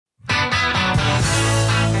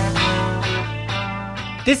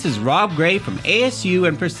This is Rob Gray from ASU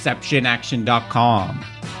and PerceptionAction.com.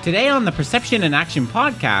 Today on the Perception in Action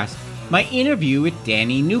podcast, my interview with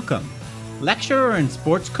Danny Newcombe, lecturer in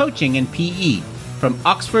sports coaching and PE from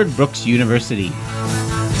Oxford Brookes University.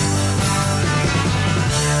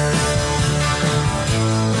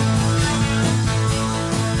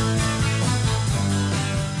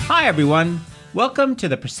 Hi everyone, welcome to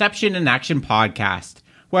the Perception in Action podcast,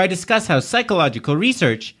 where I discuss how psychological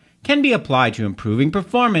research can be applied to improving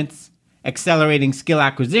performance, accelerating skill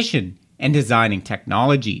acquisition, and designing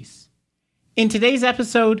technologies. In today's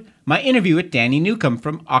episode, my interview with Danny Newcombe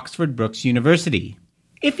from Oxford Brookes University.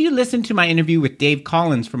 If you listened to my interview with Dave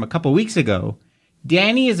Collins from a couple weeks ago,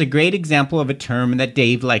 Danny is a great example of a term that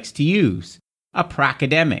Dave likes to use, a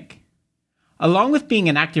pracademic. Along with being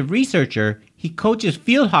an active researcher, he coaches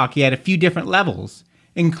field hockey at a few different levels,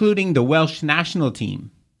 including the Welsh national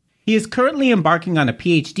team. He is currently embarking on a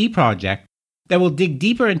PhD project that will dig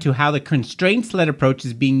deeper into how the constraints-led approach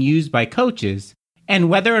is being used by coaches and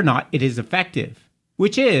whether or not it is effective,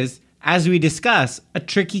 which is, as we discuss, a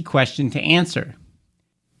tricky question to answer.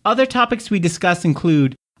 Other topics we discuss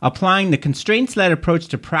include applying the constraints-led approach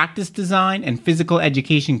to practice design and physical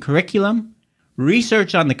education curriculum,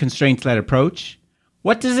 research on the constraints-led approach,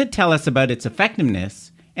 what does it tell us about its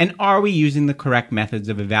effectiveness, and are we using the correct methods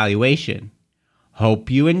of evaluation?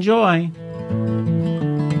 Hope you enjoy.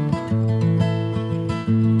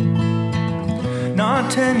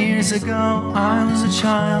 Not 10 years ago, I was a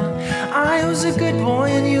child. I was a good boy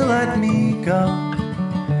and you let me go.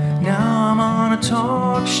 Now I'm on a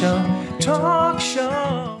talk show.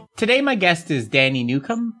 Today my guest is Danny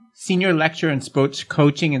Newcombe, Senior Lecturer in Sports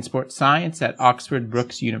Coaching and Sports Science at Oxford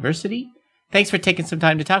Brookes University. Thanks for taking some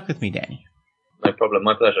time to talk with me, Danny. No problem,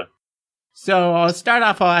 my pleasure. So I'll start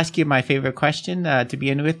off, I'll ask you my favorite question to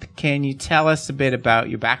begin with. Can you tell us a bit about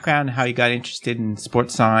your background, how you got interested in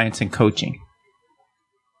sports science and coaching?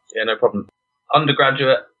 Yeah, no problem.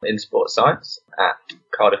 Undergraduate in sports science at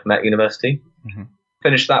Cardiff Met University. Mm-hmm.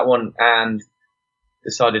 Finished that one and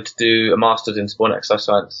decided to do a master's in sport and exercise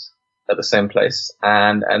science at the same place.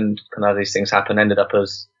 And kind of these things happen, ended up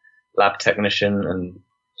as lab technician and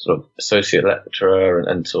sort of associate lecturer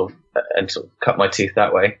and sort of cut my teeth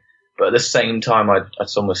that way. But at the same time, I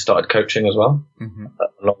almost started coaching as well, mm-hmm.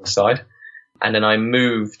 alongside. And then I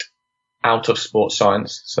moved out of sports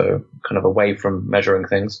science, so kind of away from measuring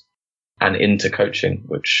things, and into coaching,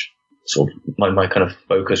 which sort of my kind of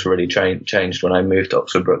focus really changed when I moved to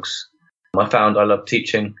Oxford Brookes. I found I loved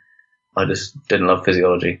teaching. I just didn't love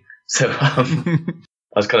physiology. So I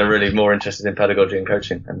was kind of really more interested in pedagogy and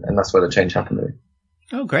coaching, and that's where the change happened really.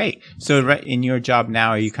 Oh, great. So right in your job now,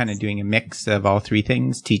 are you kind of doing a mix of all three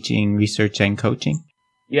things, teaching, research, and coaching?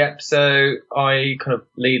 Yeah, so I kind of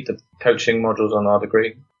lead the coaching modules on our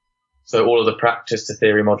degree. So all of the practice to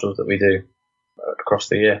theory modules that we do across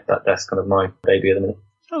the year, that's kind of my baby at the minute.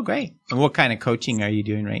 Oh, great. And what kind of coaching are you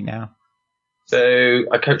doing right now? So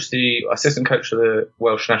I coach the assistant coach of the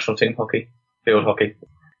Welsh national team hockey, field hockey.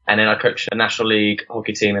 And then I coach a National League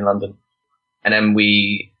hockey team in London. And then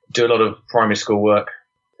we do a lot of primary school work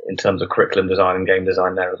in terms of curriculum design and game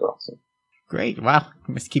design there as well. So. Great. Wow.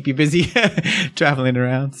 Must keep you busy traveling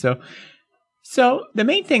around. So the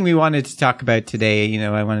main thing we wanted to talk about today,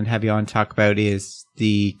 I wanted to have you on talk about is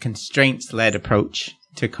the constraints-led approach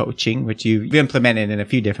to coaching, which you've implemented in a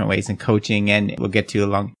few different ways in coaching, and we'll get to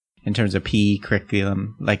along in terms of PE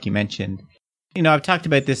curriculum, like you mentioned. I've talked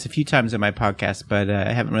about this a few times on my podcast, but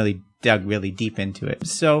I haven't really dug really deep into it.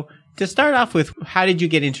 So to start off with, how did you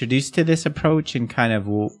get introduced to this approach, and kind of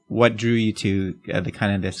what drew you to the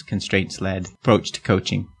kind of this constraints-led approach to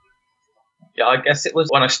coaching? Yeah, I guess it was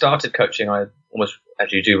when I started coaching, I almost,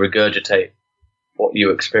 as you do, regurgitate what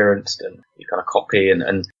you experienced and you kind of copy.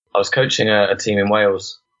 And I was coaching a team in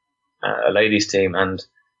Wales, a ladies team, and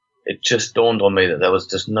it just dawned on me that there was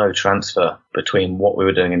just no transfer between what we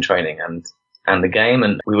were doing in training and the game.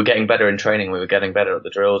 And we were getting better in training, we were getting better at the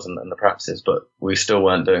drills and the practices, but we still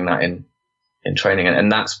weren't doing that in training.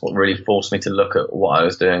 And that's what really forced me to look at what I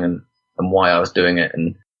was doing and why I was doing it.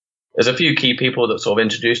 And there's a few key people that sort of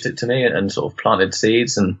introduced it to me and sort of planted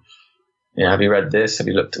seeds and, have you read this? Have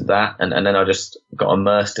you looked at that? And then I just got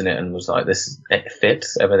immersed in it and was like, it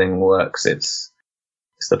fits, everything works. It's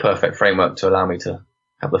the perfect framework to allow me to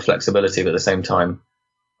have the flexibility, but at the same time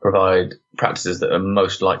provide practices that are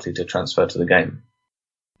most likely to transfer to the game.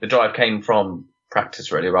 The drive came from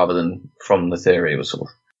practice really, rather than from the theory. It was sort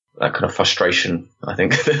of that kind of frustration, I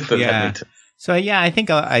think. that led me to. So I think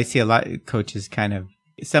I see a lot of coaches kind of,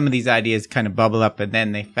 some of these ideas kind of bubble up and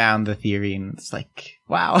then they found the theory and it's like,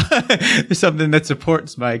 wow, there's something that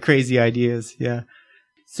supports my crazy ideas. Yeah.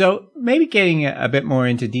 So maybe getting a bit more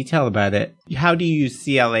into detail about it, how do you use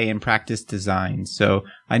CLA in practice design? So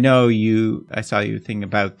I saw you think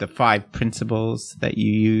about the 5 principles that you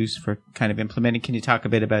use for kind of implementing. Can you talk a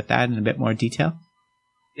bit about that in a bit more detail?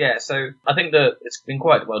 Yeah, so I think that it's been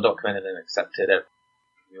quite well documented and accepted.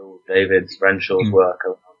 David's, Renshaw's work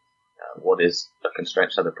around what is a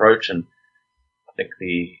constraint-led approach, and I think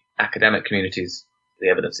the academic communities, the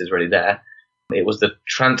evidence is really there. It was the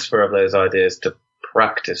transfer of those ideas to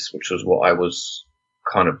practice, which was what I was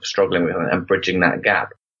kind of struggling with, and bridging that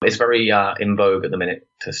gap. It's very in vogue at the minute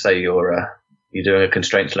to say you're doing a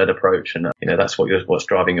constraints-led approach, and that's what's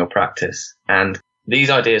driving your practice. And these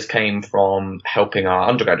ideas came from helping our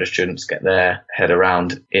undergraduate students get their head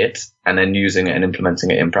around it, and then using it and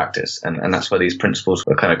implementing it in practice. And that's where these principles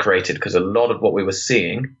were kind of created, because a lot of what we were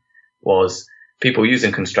seeing was people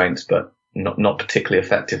using constraints, but not particularly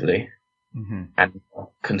effectively. Mm-hmm. And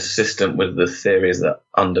consistent with the theories that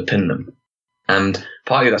underpin them. And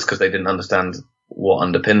partly that's because they didn't understand what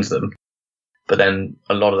underpins them, but then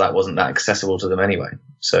a lot of that wasn't that accessible to them anyway.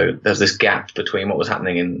 So there's this gap between what was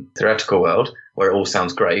happening in the theoretical world, where it all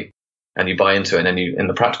sounds great, and you buy into it, and then you in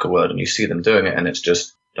the practical world, and you see them doing it, and it's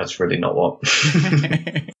just, that's really not what.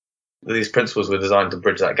 These principles were designed to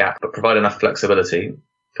bridge that gap, but provide enough flexibility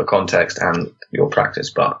for context and your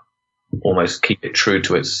practice, but almost keep it true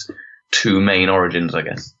to its 2 main origins, I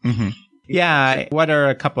guess. Mm-hmm. Yeah. What are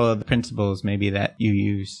a couple of the principles maybe that you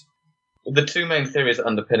use? The 2 main theories that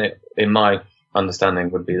underpin it, in my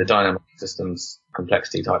understanding, would be the dynamic systems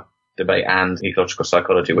complexity type debate and ecological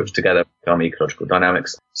psychology, which together become ecological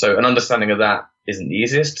dynamics. So an understanding of that isn't the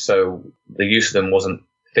easiest. So the use of them wasn't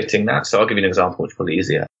fitting that. So I'll give you an example, which is probably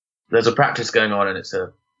easier. There's a practice going on, and it's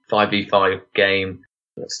a 5v5 game.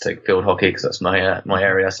 Let's take field hockey, because that's my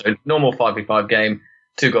area. So normal 5v5 game.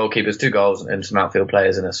 2 goalkeepers, 2 goals, and some outfield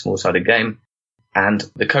players in a small-sided game. And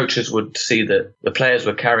the coaches would see that the players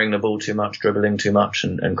were carrying the ball too much, dribbling too much,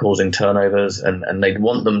 and causing turnovers, and they'd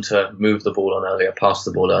want them to move the ball on earlier, pass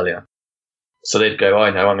the ball earlier. So they'd go, I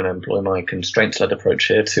know, I'm going to employ my constraints-led approach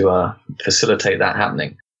here to facilitate that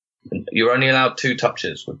happening. You're only allowed 2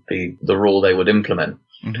 touches would be the rule they would implement.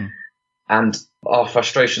 Mm-hmm. And our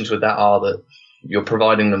frustrations with that are that you're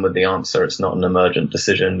providing them with the answer. It's not an emergent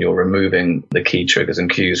decision. You're removing the key triggers and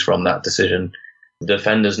cues from that decision. The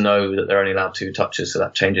defenders know that they're only allowed 2 touches, so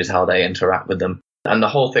that changes how they interact with them. And the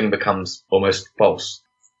whole thing becomes almost false.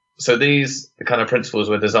 So the kind of principles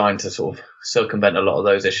were designed to sort of circumvent a lot of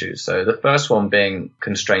those issues. So the first one being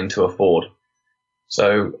constrained to afford.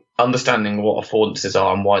 So understanding what affordances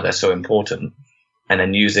are and why they're so important, and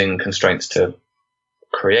then using constraints to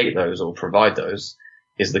create those or provide those,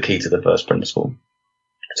 is the key to the first principle.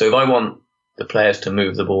 So if I want the players to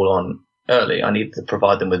move the ball on early, I need to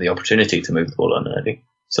provide them with the opportunity to move the ball on early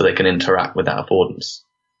so they can interact with that affordance.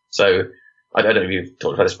 So I don't know if you've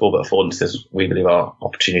talked about this before, but affordances, we believe, are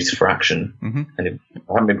opportunities for action. Mm-hmm. And if they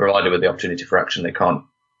haven't been provided with the opportunity for action, they can't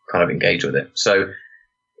kind of engage with it. So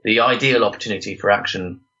the ideal opportunity for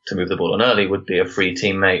action to move the ball on early would be a free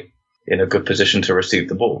teammate in a good position to receive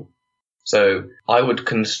the ball. So I would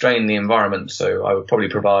constrain the environment. So I would probably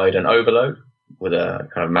provide an overload with a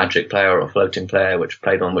kind of magic player or floating player, which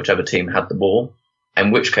played on whichever team had the ball,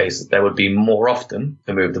 in which case there would be more often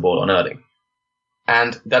to move the ball on early.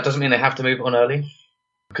 And that doesn't mean they have to move it on early,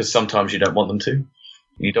 because sometimes you don't want them to.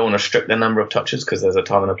 You don't want to restrict their number of touches because there's a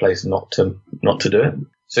time and a place not to do it.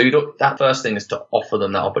 So that first thing is to offer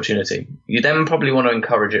them that opportunity. You then probably want to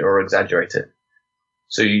encourage it or exaggerate it.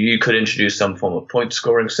 So you could introduce some form of point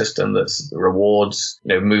scoring system that rewards,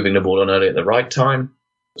 moving the ball on early at the right time,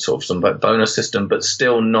 sort of some bonus system, but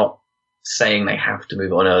still not saying they have to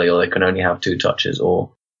move on early, or they can only have 2 touches,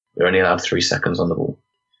 or they're only allowed 3 seconds on the ball.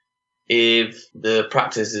 If the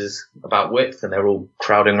practice is about width and they're all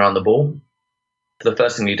crowding around the ball, the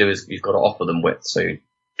first thing you do is you've got to offer them width. So you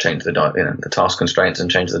change the task constraints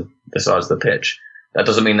and change the size of the pitch. That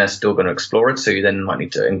doesn't mean they're still going to explore it. So you then might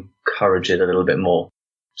need to encourage it a little bit more.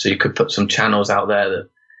 So you could put some channels out there that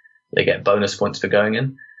they get bonus points for going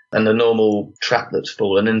in. And the normal trap that's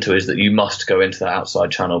fallen into is that you must go into that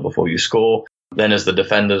outside channel before you score. Then as the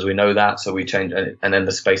defenders, we know that, so we change, and then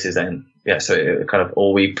the spaces in. Yeah, so it kind of,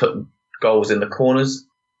 or we put goals in the corners,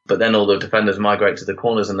 but then all the defenders migrate to the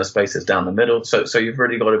corners and the spaces down the middle. So you've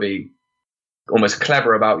really got to be almost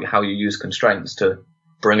clever about how you use constraints to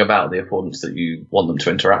bring about the affordance that you want them to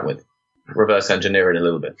interact with. Reverse engineer it a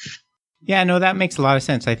little bit. Yeah, no, that makes a lot of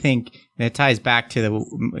sense. I think it ties back to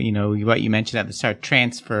what you mentioned at the start,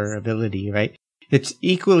 transferability, right? It's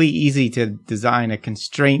equally easy to design a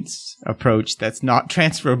constraints approach that's not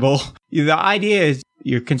transferable. The idea is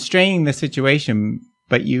you're constraining the situation,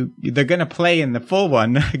 but they're going to play in the full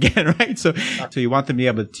one again, right? So you want them to be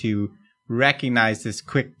able to recognize this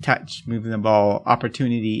quick touch, moving the ball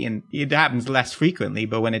opportunity, and it happens less frequently,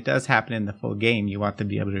 but when it does happen in the full game, you want them to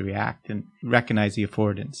be able to react and recognize the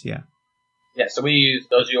affordance. Yeah. Yeah, so we use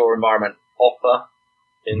does your environment offer,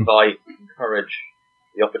 invite, encourage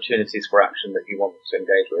the opportunities for action that you want to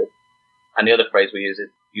engage with. And the other phrase we use is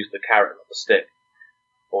use the carrot, not the stick,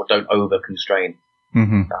 or don't over-constrain.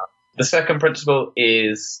 Mm-hmm. The second principle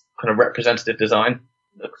is kind of representative design.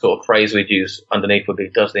 The sort of phrase we'd use underneath would be,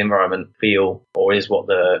 does the environment feel, or is what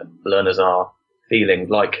the learners are feeling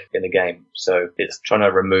like in the game? So it's trying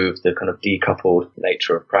to remove the kind of decoupled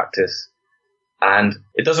nature of practice. And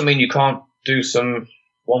it doesn't mean you can't do some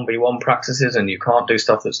 1v1 practices and you can't do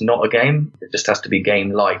stuff that's not a game. It just has to be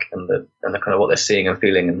game-like, and the kind of what they're seeing and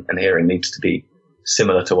feeling and hearing needs to be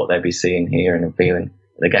similar to what they'd be seeing, hearing and feeling in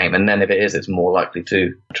the game. And then if it is, it's more likely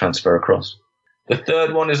to transfer across. The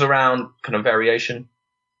third one is around kind of variation.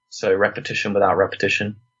 So repetition without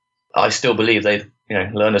repetition. I still believe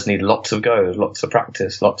learners need lots of goes, lots of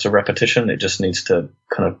practice, lots of repetition. It just needs to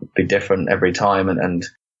kind of be different every time. And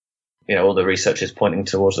all the research is pointing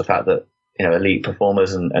towards the fact that, elite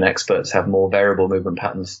performers and experts have more variable movement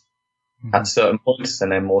patterns at certain points,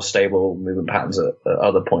 and then more stable movement patterns at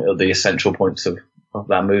other points, or the essential points of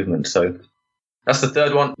that movement. So that's the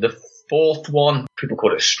third one. The fourth one, people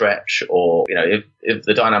call it stretch, or, if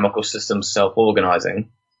the dynamical system's self-organizing,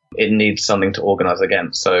 it needs something to organize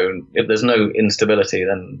against. So if there's no instability,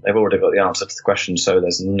 then they've already got the answer to the question. So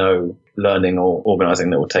there's no learning or organizing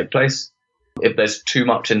that will take place. If there's too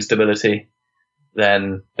much instability,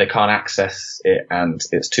 then they can't access it and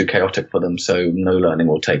it's too chaotic for them. So no learning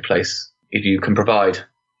will take place. If you can provide an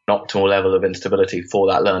optimal level of instability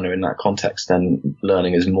for that learner in that context, then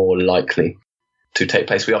learning is more likely to take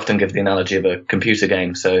place. We often give the analogy of a computer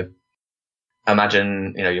game. So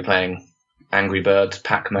imagine, you're playing Angry Birds,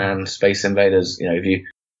 Pac-Man, Space Invaders. If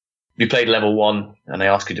you played level 1 and they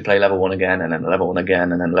ask you to play level 1 again, and then level 1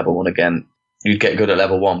 again, and then level 1 again, you'd get good at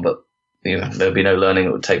level 1, but there'd be no learning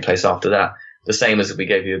that would take place after that. The same as if we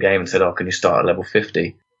gave you a game and said, can you start at level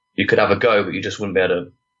 50? You could have a go, but you just wouldn't be able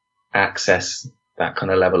to access that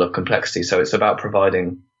kind of level of complexity. So it's about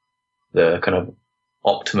providing the kind of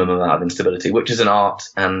optimum amount of instability, which is an art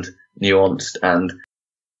and nuanced, and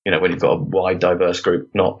when you've got a wide, diverse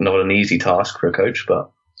group, not an easy task for a coach,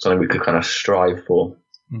 but something we could kind of strive for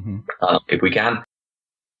if we can.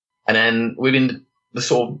 And then within the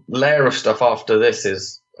sort of layer of stuff after this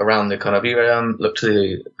is around the kind of, look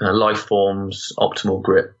to the life forms, optimal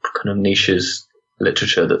grip, kind of niches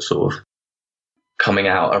literature that's sort of coming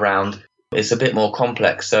out around. It's a bit more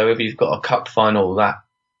complex. So if you've got a cup final that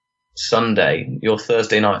Sunday, your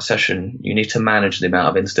Thursday night session, you need to manage the amount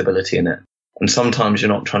of instability in it. And sometimes you're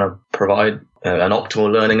not trying to provide an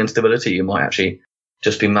optimal learning instability. You might actually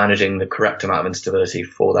just be managing the correct amount of instability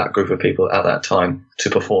for that group of people at that time to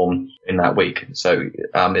perform in that week. So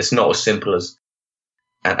it's not as simple as,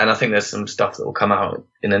 and I think there's some stuff that will come out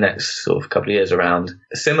in the next sort of couple of years around,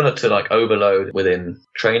 similar to like overload within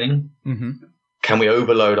training. Mm-hmm. Can we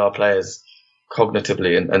overload our players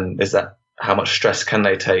cognitively? And is that, how much stress can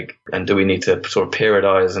they take? And do we need to sort of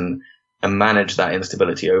periodize and manage that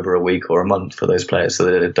instability over a week or a month for those players so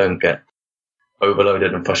that they don't get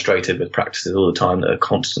overloaded and frustrated with practices all the time that are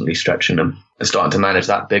constantly stretching them, and starting to manage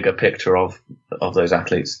that bigger picture of those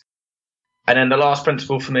athletes. And then the last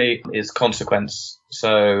principle for me is consequence.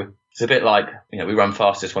 So it's a bit like, we run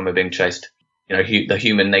fastest when we're being chased. The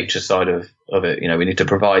human nature side of it, we need to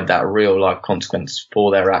provide that real life consequence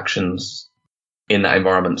for their actions in that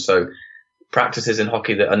environment. So practices in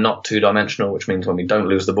hockey that are not two-dimensional, which means when we don't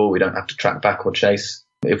lose the ball, we don't have to track back or chase.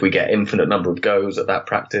 If we get infinite number of goes at that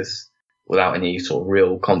practice without any sort of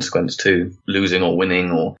real consequence to losing or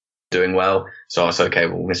winning or doing well, so it's okay,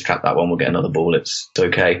 we'll mistrap that one, we'll get another ball, it's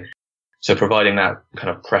okay. So providing that kind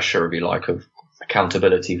of pressure, if you like, of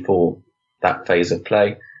accountability for that phase of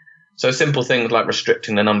play. So simple things like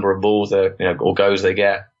restricting the number of balls or goes they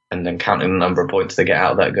get, and then counting the number of points they get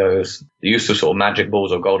out of that goes. The use of sort of magic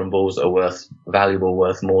balls or golden balls that are valuable,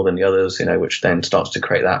 worth more than the others, which then starts to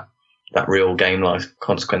create that real game life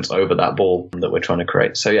consequence over that ball that we're trying to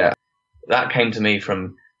create. So yeah, that came to me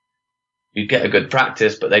from, you'd get a good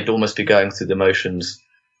practice, but they'd almost be going through the motions.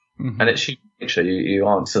 Mm-hmm. And it's human nature. You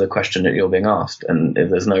answer the question that you're being asked. And if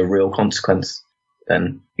there's no real consequence,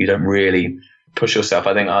 then you don't really push yourself.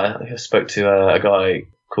 I think I spoke to a guy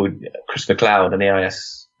called Chris McLeod, an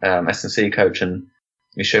EIS S&C coach, and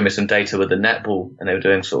he showed me some data with the netball, and they were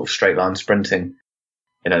doing sort of straight line sprinting.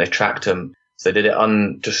 They tracked them. So they did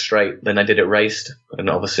it just straight, then they did it raced, and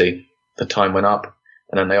obviously the time went up.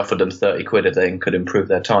 And then they offered them 30 quid if they could improve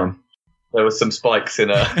their time. There were some spikes in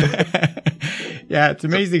Yeah, it's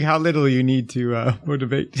amazing how little you need to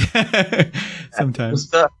motivate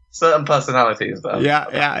sometimes. Certain personalities, though.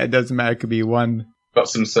 Yeah, it doesn't matter. It could be one. Got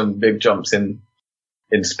some big jumps in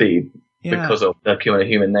speed because of the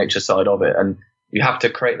human nature side of it. And you have to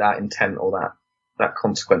create that intent or that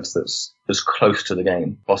consequence that's as close to the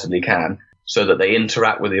game possibly can, so that they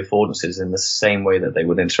interact with the affordances in the same way that they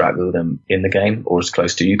would interact with them in the game, or as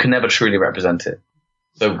close to. You can never truly represent it.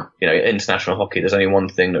 So, international hockey, there's only one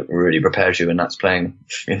thing that really prepares you, and that's playing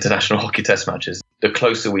international hockey test matches. The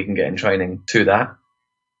closer we can get in training to that,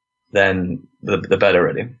 then the better,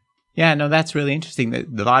 really. Yeah, no, that's really interesting. A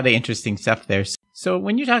lot of interesting stuff there. So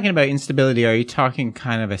when you're talking about instability, are you talking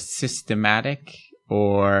kind of a systematic,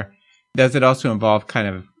 or does it also involve kind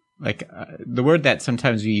of like the word that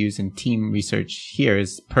sometimes we use in team research here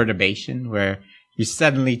is perturbation, where you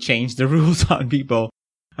suddenly change the rules on people,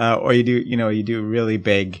 or you do really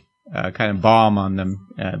big kind of bomb on them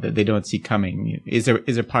that they don't see coming. Is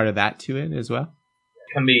there part of that to it as well?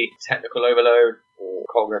 It can be technical overload or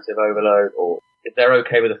cognitive overload, or if they're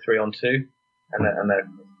okay with a 3-on-2 and they're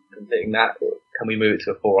completing that, can we move it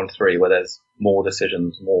to a 4-on-3 where there's more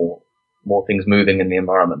decisions, more things moving in the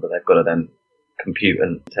environment that they've got to then compute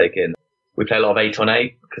and take in. We play a lot of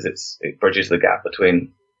 8-on-8 because it bridges the gap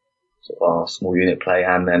between sort of our small unit play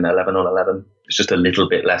and then 11-on-11. It's just a little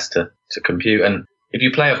bit less to compute. And if you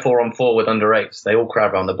play a 4-on-4 with under 8s, they all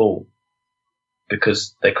crowd around the ball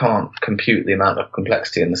because they can't compute the amount of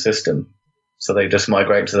complexity in the system. So they just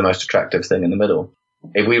migrate to the most attractive thing in the middle.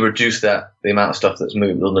 If we reduce the amount of stuff that's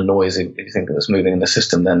moving, all the noise, if you think that's moving in the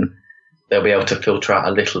system, then they'll be able to filter out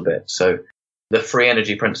a little bit. So the free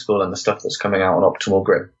energy principle and the stuff that's coming out on optimal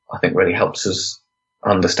grip, I think really helps us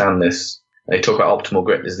understand this. They talk about optimal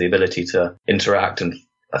grip is the ability to interact and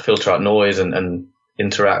filter out noise and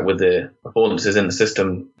interact with the affordances in the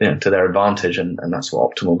system, to their advantage. And that's what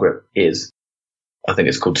optimal grip is. I think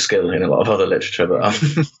it's called skill in a lot of other literature, but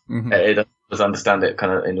it does understand it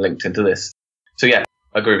kind of linked into this. So yeah,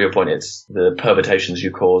 I agree with your point. It's the perturbations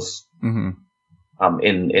you cause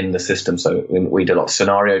in the system. So we do a lot of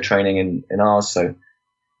scenario training in ours. So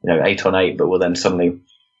 8-on-8, but we'll then suddenly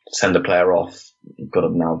send a player off. You've got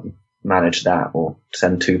to now manage that, or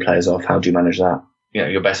send 2 players off. How do you manage that?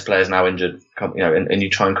 Your best player's now injured. And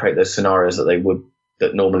you try and create those scenarios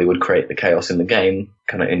that normally would create the chaos in the game,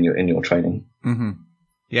 kind of in your training. Mm-hmm.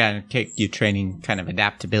 Yeah, and you're training kind of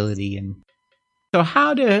adaptability. And so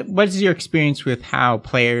what is your experience with how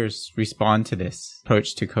players respond to this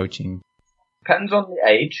approach to coaching? Depends on the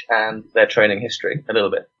age and their training history a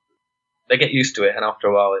little bit. They get used to it, and after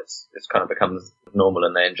a while it's kind of becomes normal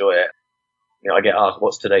and they enjoy it. I get asked,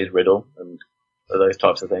 what's today's riddle? And those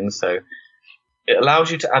types of things. So it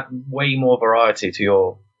allows you to add way more variety to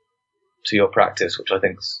your practice, which I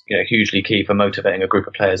think is hugely key for motivating a group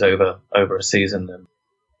of players over a season.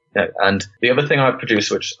 And the other thing I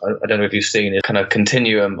produce, which I don't know if you've seen, is kind of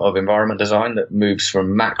continuum of environment design that moves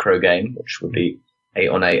from macro game, which would be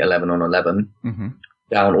 8-on-8, 11-on-11,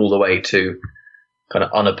 down all the way to kind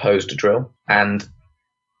of unopposed drill, and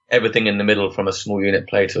everything in the middle, from a small unit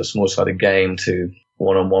play to a small-sided game to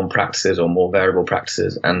one-on-one practices or more variable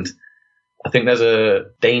practices. And I think there's a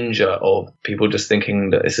danger of people just thinking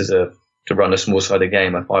that this is to run a small-sided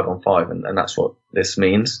game, a 5-on-5, and that's what this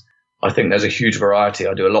means. I think there's a huge variety.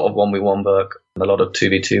 I do a lot of 1v1 work, a lot of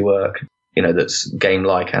 2v2 work, that's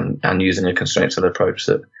game-like and using a constraints-led approach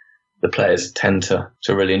that the players tend to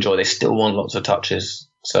really enjoy. They still want lots of touches.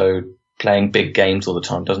 So playing big games all the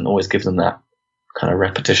time doesn't always give them that kind of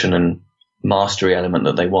repetition and mastery element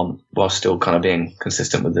that they want, while still kind of being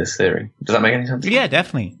consistent with this theory. Does that make any sense? Yeah,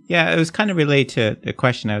 definitely. Yeah, it was kind of related to the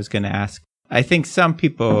question I was going to ask. I think some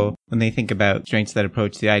people, when they think about constraints-led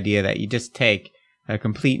approach, the idea that you just take a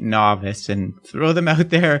complete novice and throw them out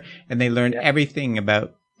there and they learn everything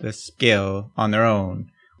about the skill on their own.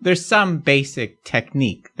 There's some basic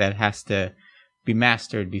technique that has to be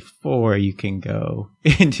mastered before you can go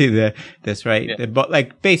into this, right? Yeah.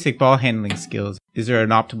 Like basic ball handling skills. Is there an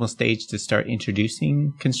optimal stage to start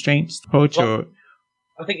introducing constraints approach? Well,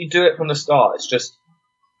 I think you do it from the start. It's just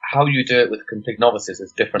how you do it with complete novices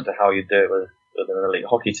is different to how you do it with an elite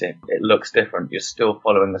hockey team. It looks different. You're still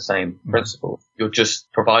following the same principle. You're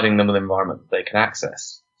just providing them with an environment that they can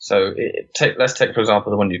access. So let's take, for example,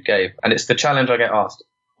 the one you gave. And it's the challenge I get asked.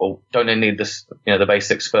 Well, don't they need this, the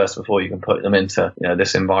basics first before you can put them into,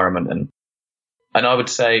 this environment? And I would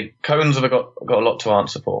say cones have got a lot to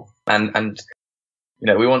answer for. And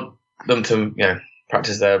we want them to,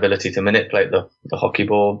 practice their ability to manipulate the hockey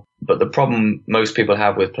ball. But the problem most people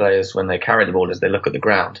have with players when they carry the ball is they look at the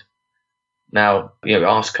ground. Now,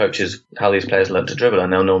 ask coaches how these players learn to dribble,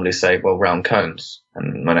 and they'll normally say, well, round cones.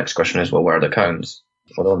 And my next question is, well, where are the cones?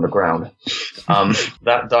 Well, they're on the ground.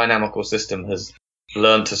 That dynamical system has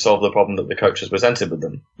learned to solve the problem that the coach has presented with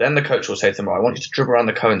them. Then the coach will say to them, I want you to dribble around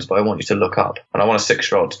the cones, but I want you to look up. And I want a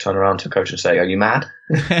 6-year-old to turn around to a coach and say, are you mad?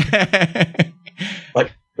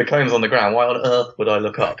 Like, the cone's on the ground. Why on earth would I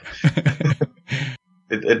look up?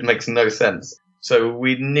 It makes no sense. So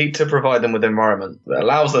we need to provide them with an environment that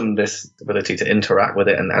allows them this ability to interact with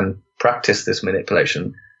it and practice this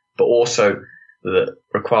manipulation, but also that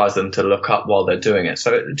requires them to look up while they're doing it.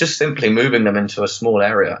 So just simply moving them into a small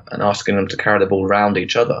area and asking them to carry the ball around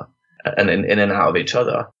each other and in and out of each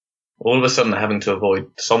other, all of a sudden they're having to avoid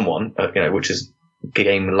someone, which is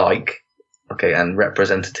game-like, and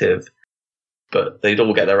representative, but they'd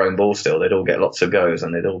all get their own ball still. They'd all get lots of goes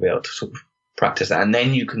and they'd all be able to sort of practice that. And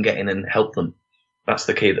then you can get in and help them. That's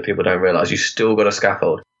the key that people don't realize. You still got a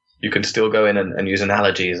scaffold. You can still go in and use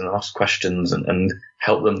analogies and ask questions and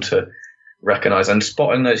help them to recognize and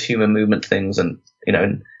spotting those human movement things and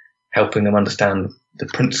helping them understand the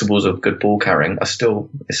principles of good ball carrying is still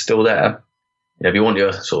there. If you want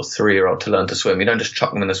your sort of 3-year-old to learn to swim, you don't just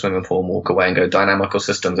chuck them in the swimming pool and walk away and go dynamical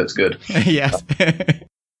systems, it's good. Yes.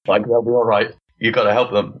 Like they'll be all right. You got to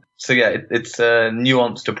help them. So yeah, it's a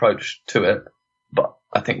nuanced approach to it, but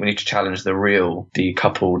I think we need to challenge the real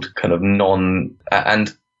decoupled kind of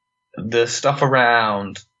and the stuff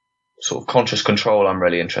around sort of conscious control I'm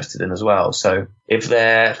really interested in as well. So if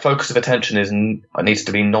their focus of attention needs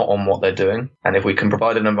to be not on what they're doing, and if we can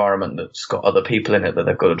provide an environment that's got other people in it that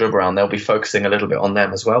they've got to dribble around, they'll be focusing a little bit on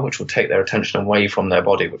them as well, which will take their attention away from their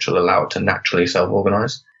body, which will allow it to naturally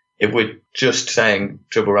self-organize. If we're just saying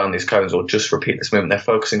dribble around these cones or just repeat this movement, they're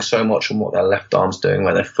focusing so much on what their left arm's doing,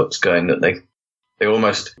 where their foot's going, that they're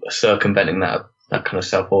almost circumventing that kind of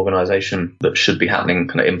self-organization that should be happening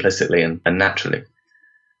kind of implicitly and naturally.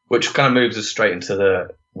 Which kind of moves us straight into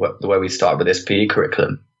the way we started with this PE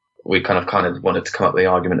curriculum. We kind of wanted to come up with the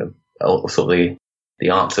argument of sort of the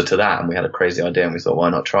answer to that, and we had a crazy idea, and we thought, why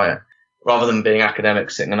not try it? Rather than being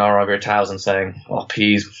academics sitting in our ivory towels and saying,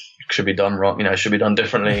 PE should be done wrong, should be done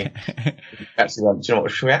differently. Actually, do you know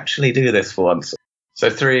what? Should we actually do this for once? So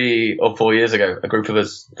 3 or 4 years ago, a group of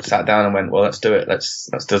us sat down and went, well, let's do it. Let's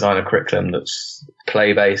design a curriculum that's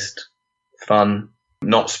play-based, fun,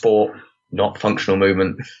 not sport, not functional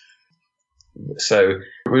movement. So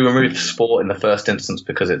we removed sport in the first instance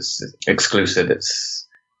because it's exclusive. It's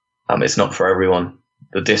not for everyone.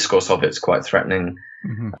 The discourse of it's quite threatening.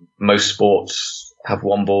 Mm-hmm. Most sports have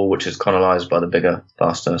one ball, which is colonized by the bigger,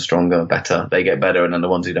 faster, stronger, better. They get better, and then the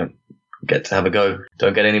ones who don't get to have a go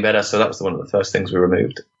don't get any better. So that was one of the first things we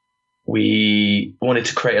removed. We wanted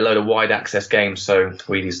to create a load of wide access games. So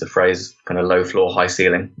we use the phrase kind of low floor, high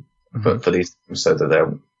ceiling for these, so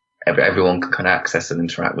that everyone can kind of access and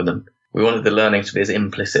interact with them. We wanted the learning to be as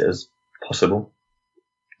implicit as possible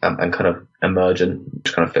and kind of emergent,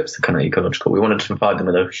 which kind of fits the kind of ecological. We wanted to provide them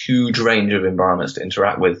with a huge range of environments to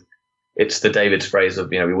interact with. It's the David's phrase of,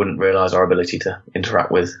 we wouldn't realize our ability to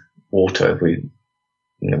interact with water if we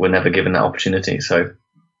we're never given that opportunity. So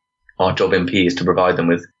our job in PE is to provide them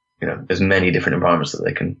with, as many different environments that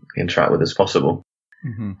they can interact with as possible.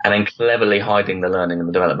 Mm-hmm. And then cleverly hiding the learning and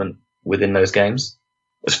the development within those games.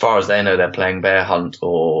 As far as they know, they're playing Bear Hunt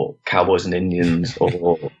or Cowboys and Indians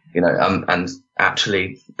or, and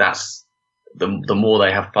actually that's the more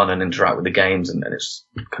they have fun and interact with the games and it's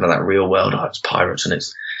kind of that real world, it's pirates and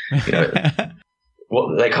it's,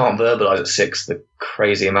 what they can't verbalize at 6, the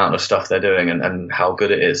crazy amount of stuff they're doing and how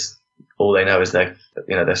good it is. All they know is they're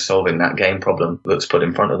solving that game problem that's put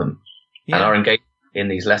in front of them. Yeah. And our engagement in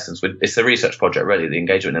these lessons, it's the research project really, the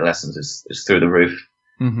engagement in lessons is through the roof.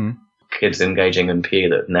 Mm-hmm. Kids engaging in PE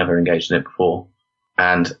that never engaged in it before.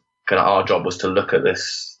 And kind of our job was to look at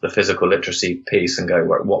the physical literacy piece and go,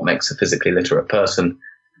 what makes a physically literate person?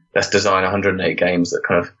 Let's design 108 games that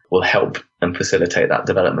kind of will help and facilitate that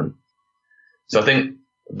development. So I think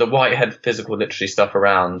the Whitehead physical literacy stuff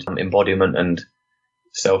around embodiment and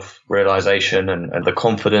self-realization and the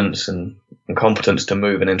confidence and competence to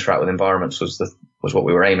move and interact with environments was what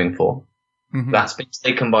we were aiming for. Mm-hmm. That's been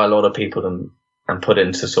taken by a lot of people and put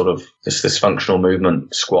into sort of this functional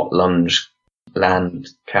movement, squat, lunge, land,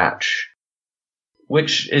 catch,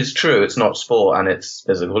 which is true. It's not sport and it's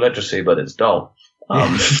physical literacy, but it's dull.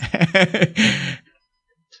 And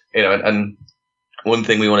one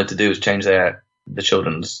thing we wanted to do was change the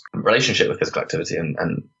children's relationship with physical activity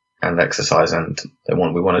and exercise, and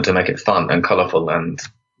we wanted to make it fun and colourful, and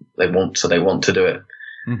they want to do it.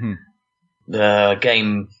 Mm-hmm. The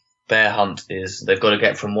game Bear Hunt is they've got to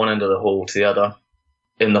get from one end of the hall to the other.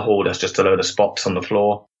 In the hall, there's just a load of spots on the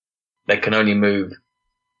floor. they can only move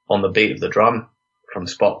on the beat of the drum from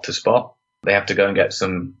spot to spot. They have to go and get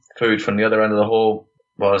some food from the other end of the hall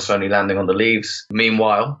while it's only landing on the leaves.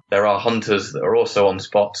 Meanwhile, there are hunters that are also on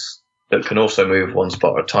spots that can also move one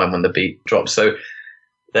spot at a time when the beat drops. So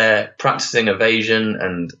they're practicing evasion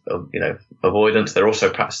and, avoidance. They're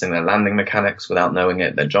also practicing their landing mechanics without knowing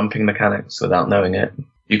it, their jumping mechanics without knowing it.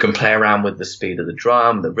 You can play around with the speed of the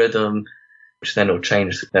drum, the rhythm, which then will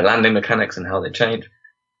change their landing mechanics and how they change.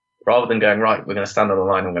 Rather than going, right, we're going to stand on the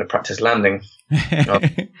line and we're going to practice landing.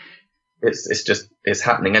 It's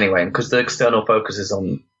happening anyway. And because the external focus is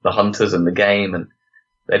on the hunters and the game, and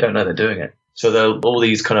they don't know they're doing it. So all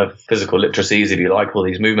these kind of physical literacies, if you like, all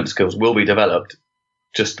these movement skills will be developed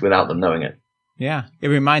just without them knowing it. Yeah. It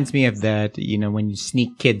reminds me of that, when you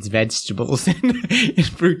sneak kids' vegetables in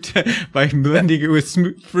fruit by blending it with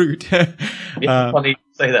fruit. It's funny you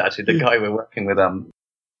say that, actually. The guy we're working with,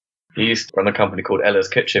 he used to run a company called Ella's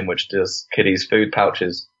Kitchen, which does kiddies' food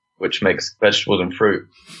pouches, which makes vegetables and fruit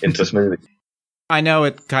into smoothies. I know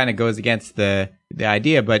it kind of goes against the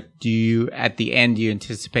idea, but at the end, do you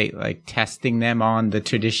anticipate like testing them on the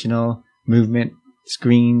traditional movement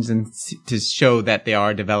screens and to show that they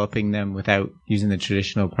are developing them without using the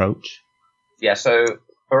traditional approach? Yeah, so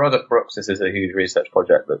for us at Brookes, this is a huge research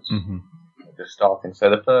project that's just starting. So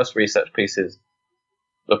the first research piece is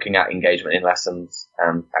looking at engagement in lessons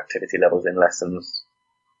and activity levels in lessons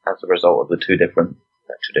as a result of the two different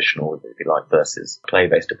traditional, if you like, versus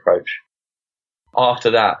play-based approach.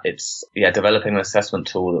 After that, it's developing an assessment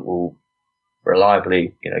tool that will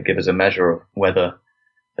reliably give us a measure of whether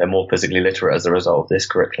they're more physically literate as a result of this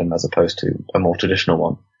curriculum as opposed to a more traditional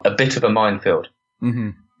one. A bit of a minefield.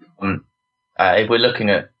 If we're looking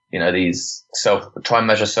at these try and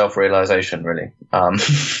measure self-realization, really.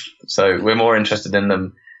 So we're more interested in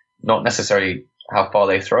them, not necessarily how far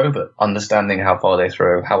they throw, but understanding how far they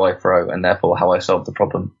throw, how I throw, and therefore how I solve the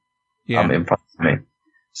problem in front of me.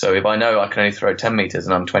 So if I know I can only throw 10 meters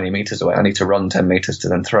and I'm 20 meters away, I need to run 10 meters to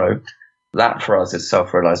then throw. That for us is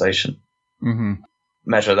self-realization.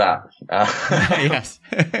 Measure that. Yes.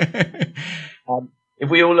 If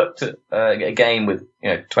we all looked at a game with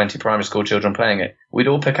 20 primary school children playing it, we'd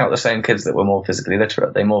all pick out the same kids that were more physically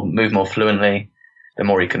literate. They move more fluently, they're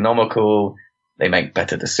more economical, they make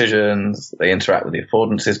better decisions, they interact with the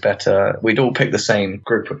affordances better. We'd all pick the same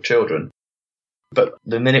group of children. But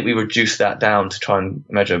the minute we reduce that down to try and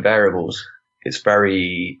measure variables, it's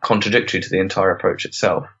very contradictory to the entire approach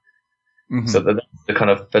itself. So the kind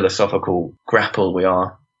of philosophical grapple we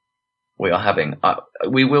are having,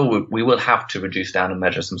 we will have to reduce down and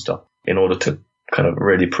measure some stuff in order to kind of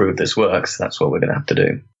really prove this works. That's what we're going to have to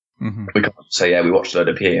do. We can't say, we watched a load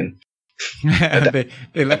of PE and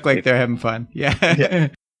they look like they're having fun. Yeah.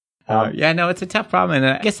 No, it's a tough problem.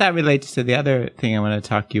 And I guess that relates to the other thing I want to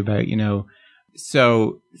talk to you about,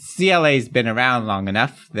 So CLA has been around long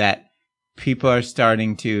enough that people are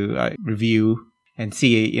starting to review and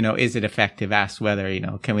see, is it effective? Ask whether,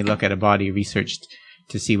 can we look at a body of research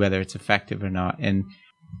to see whether it's effective or not? And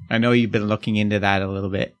I know you've been looking into that a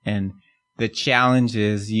little bit. And the challenge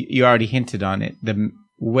is, you already hinted on it, the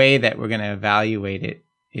way that we're going to evaluate it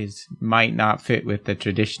might not fit with the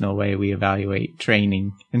traditional way we evaluate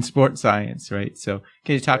training in sports science, right? So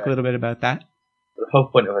can you talk a little bit about that? The whole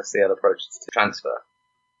point of a CL approach is to transfer.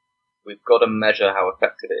 We've got to measure how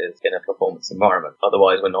effective it is in a performance environment.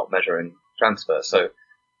 Otherwise, we're not measuring transfer. So,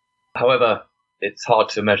 however, it's hard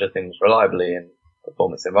to measure things reliably in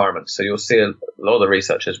performance environments. So you'll see a lot of the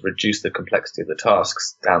researchers reduce the complexity of the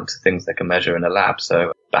tasks down to things they can measure in a lab.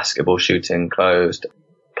 So basketball shooting closed,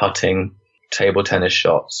 putting, table tennis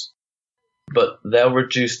shots. But they'll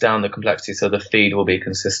reduce down the complexity so the feed will be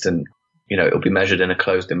consistent. It'll be measured in a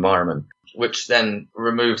closed environment, which then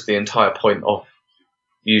removes the entire point of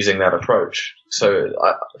using that approach. So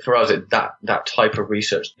for us, that type of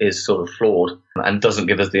research is sort of flawed and doesn't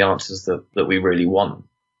give us the answers that we really want.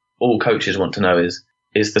 All coaches want to know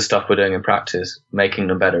is the stuff we're doing in practice making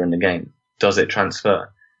them better in the game? Does it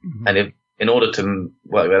transfer? And in order to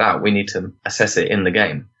work that out, we need to assess it in the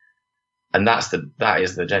game. And that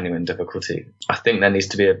is the genuine difficulty. I think there needs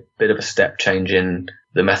to be a bit of a step change in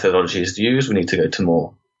the methodologies used. We need to go to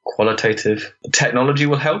more qualitative. Technology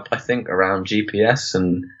will help, I think, around GPS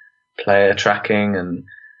and player tracking and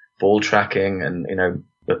ball tracking, and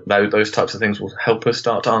those types of things will help us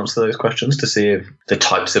start to answer those questions to see if the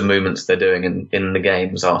types of movements they're doing in the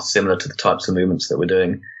games are similar to the types of movements that we're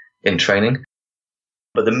doing in training.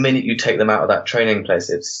 But the minute you take them out of that training place,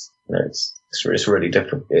 it's really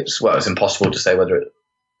different. It's impossible to say whether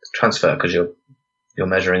it's transfer because you're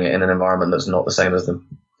measuring it in an environment that's not the same as the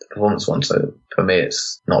performance one. So for me,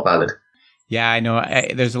 it's not valid. Yeah, I know.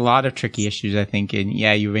 There's a lot of tricky issues, I think. And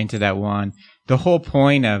yeah, you went into that one. The whole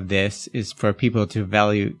point of this is for people to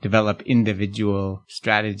develop individual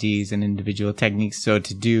strategies and individual techniques. So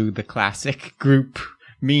to do the classic group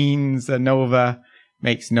means ANOVA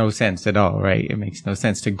makes no sense at all, right? It makes no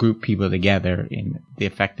sense to group people together in the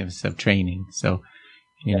effectiveness of training. So,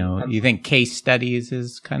 you think case studies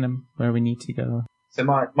is kind of where we need to go? So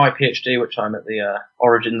my PhD, which I'm at the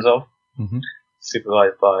origins of,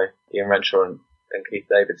 supervised by Ian Renshaw and Keith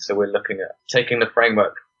David. So we're looking at taking the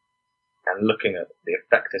framework and looking at the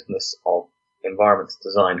effectiveness of environments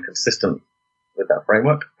designed consistent with that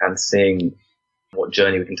framework and seeing what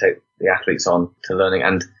journey we can take the athletes on to learning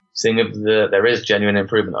and seeing if there is genuine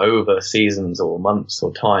improvement over seasons or months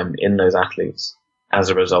or time in those athletes as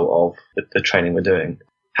a result of the training we're doing.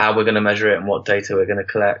 How we're going to measure it and what data we're going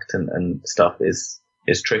to collect and stuff is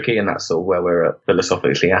tricky, and that's sort of where we're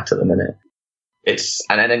philosophically at the minute.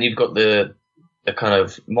 And then you've got the kind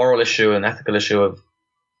of moral issue and ethical issue of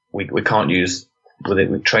we can't use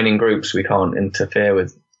with training groups, we can't interfere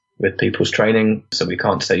with people's training, so we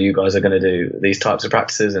can't say you guys are going to do these types of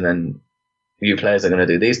practices and then you players are going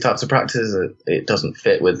to do these types of practices. It doesn't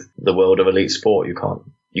fit with the world of elite sport. You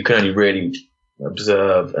can only really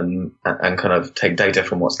observe and kind of take data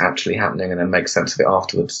from what's actually happening and then make sense of it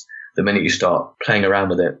afterwards. The minute you start playing around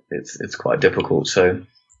with it, it's quite difficult. So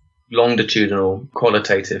longitudinal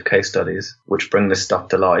qualitative case studies which bring this stuff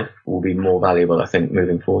to life will be more valuable, I think,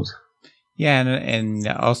 moving forward. Yeah, and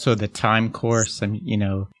also the time course.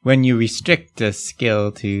 When you restrict a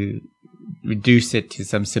skill to reduce it to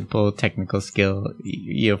some simple technical skill,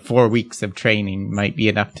 4 weeks of training might be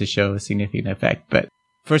enough to show a significant effect. But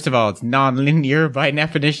first of all, it's non-linear by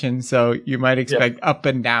definition, so you might expect up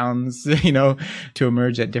and downs, to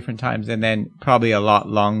emerge at different times, and then probably a lot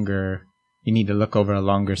longer. You need to look over a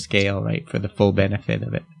longer scale, right, for the full benefit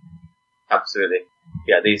of it. Absolutely.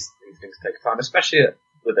 Yeah, these things take time, especially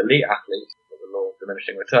with elite athletes, with the law of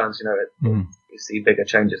diminishing returns, you see bigger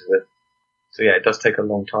changes with. So yeah, it does take a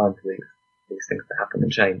long time for these things to happen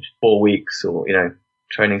and change. 4 weeks or,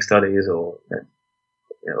 training studies or,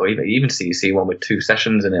 or even you see one with 2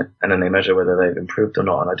 sessions in it and then they measure whether they've improved or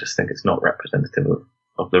not. And I just think it's not representative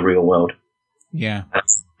of the real world. Yeah.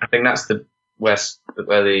 I think that's where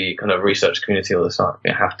the kind of research community or the science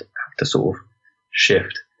have to sort of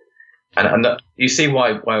shift. And you see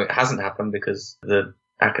why it hasn't happened, because the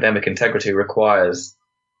academic integrity requires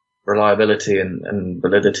reliability and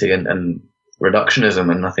validity and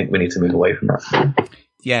reductionism, and I think we need to move away from that.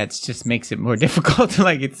 Yeah, it just makes it more difficult.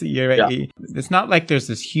 It's not like there's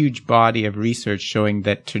this huge body of research showing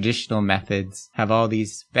that traditional methods have all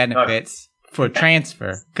these benefits for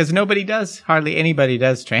transfer, because hardly anybody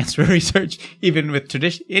does transfer research, even with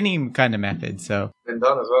any kind of method. So been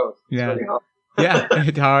done as well. Yeah, really hard. Yeah,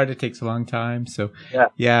 it's hard. It takes a long time. So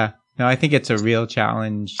yeah. No, I think it's a real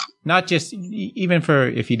challenge, not just even for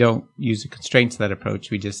if you don't use the constraints-led approach.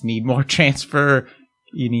 We just need more transfer.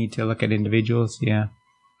 You need to look at individuals. Yeah.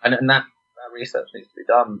 And that research needs to be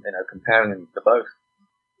done, comparing them to both.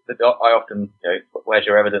 I often, where's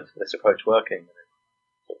your evidence for this approach working? And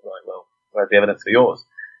it's like, well, where's the evidence for yours?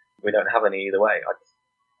 We don't have any either way.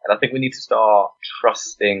 And I think we need to start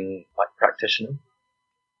trusting practitioners.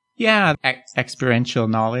 Yeah, experiential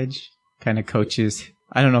knowledge kind of coaches.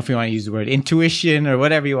 I don't know if you want to use the word intuition or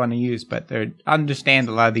whatever you want to use, but they understand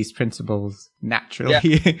a lot of these principles naturally.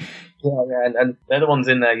 Yeah, and they're the ones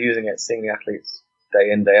in there using it, seeing the athletes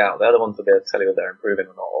day in, day out. They're the ones that be able to tell you if they're improving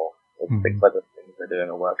or not, or think whether things they're doing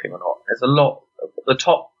are working or not. There's a lot. The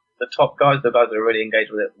top guys, the guys that are really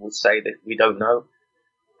engaged with it, will say that we don't know,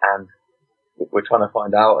 and we're trying to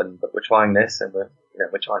find out, and we're trying this, and we're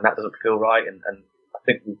trying that doesn't feel right, and I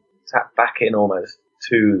think we tap back in almost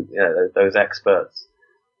to those experts.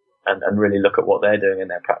 And really look at what they're doing in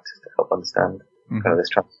their practice to help understand kind of this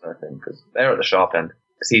transfer thing, because they're at the sharp end.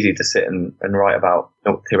 It's easy to sit and write about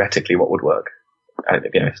theoretically what would work.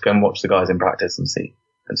 Just go and watch the guys in practice and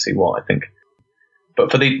see what I think.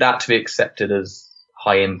 But for that to be accepted as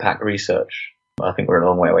high impact research, I think we're a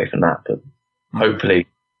long way away from that. But hopefully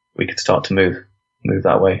we could start to move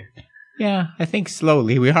that way. Yeah, I think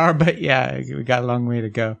slowly we are, but yeah, we got a long way to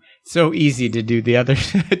go. It's so easy to do the other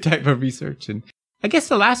type of research. And I guess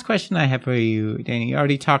the last question I have for you, Danny, you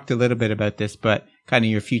already talked a little bit about this, but kind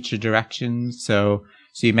of your future directions. So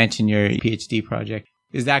you mentioned your PhD project.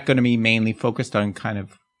 Is that going to be mainly focused on kind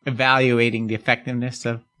of evaluating the effectiveness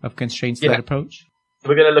of constraints-led approach?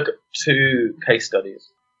 We're going to look at 2 case studies,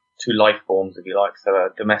 2 life forms, if you like. So a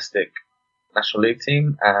domestic National League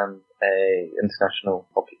team and a international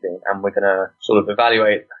hockey team. And we're going to sort of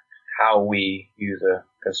evaluate how we use a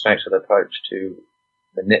constraints-led approach to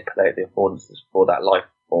manipulate the affordances for that life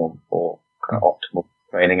form for kind of optimal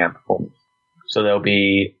training and performance. So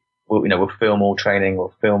we'll film all training,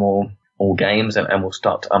 we'll film all games, and we'll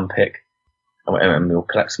start to unpick, and we'll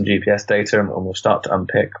collect some GPS data, and we'll start to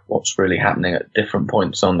unpick what's really happening at different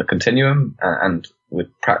points on the continuum, and with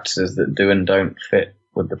practices that do and don't fit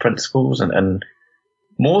with the principles, and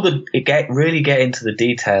more really get into the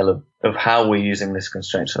detail of how we're using this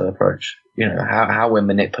constraint-led approach. How we're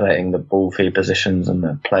manipulating the ball feed positions and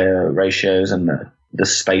the player ratios and the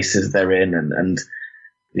spaces they're in, and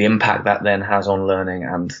the impact that then has on learning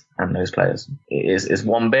and those players is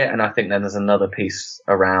one bit. And I think then there's another piece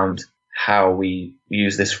around how we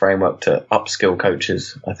use this framework to upskill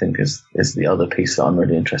coaches, I think is the other piece that I'm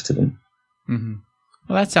really interested in. Mm-hmm.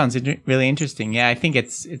 Well, that sounds really interesting. Yeah, I think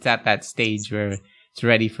it's at that stage where it's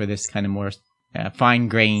ready for this kind of more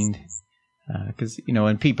fine-grained, because,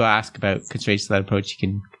 when people ask about constraint-led approach, you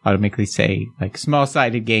can automatically say, like,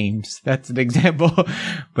 small-sided games. That's an example.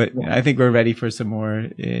 But I think we're ready for some more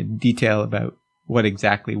detail about what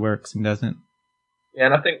exactly works and doesn't. Yeah,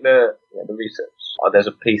 and I think the research, there's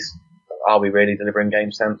a piece, Are We Really Delivering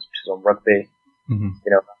Game Sense, which is on rugby. Mm-hmm.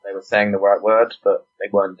 They were saying the right words, but they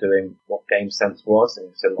weren't doing what game sense was,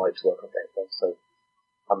 and so like to work on game sense. So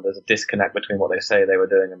there's a disconnect between what they say they were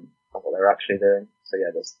doing and what they were actually doing. So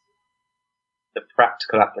yeah, there's the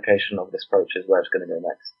practical application of this approach is where it's going to go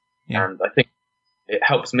next. Yeah. And I think it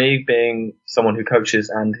helps me being someone who coaches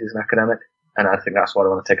and who's an academic, and I think that's what I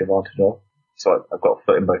want to take advantage of. So I've got a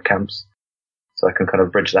foot in both camps, so I can kind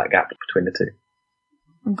of bridge that gap between the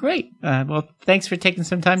two. Great. Well, thanks for taking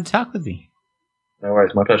some time to talk with me. No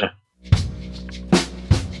worries, my pleasure.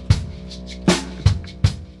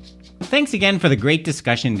 Thanks again for the great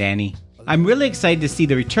discussion, Danny. I'm really excited to see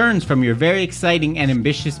the returns from your very exciting and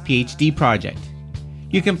ambitious PhD project.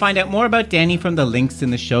 You can find out more about Danny from the links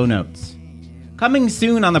in the show notes. Coming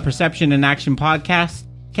soon on the Perception in Action podcast,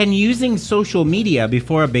 can using social media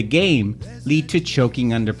before a big game lead to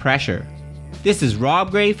choking under pressure? This is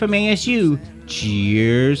Rob Gray from ASU.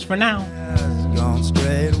 Cheers for now.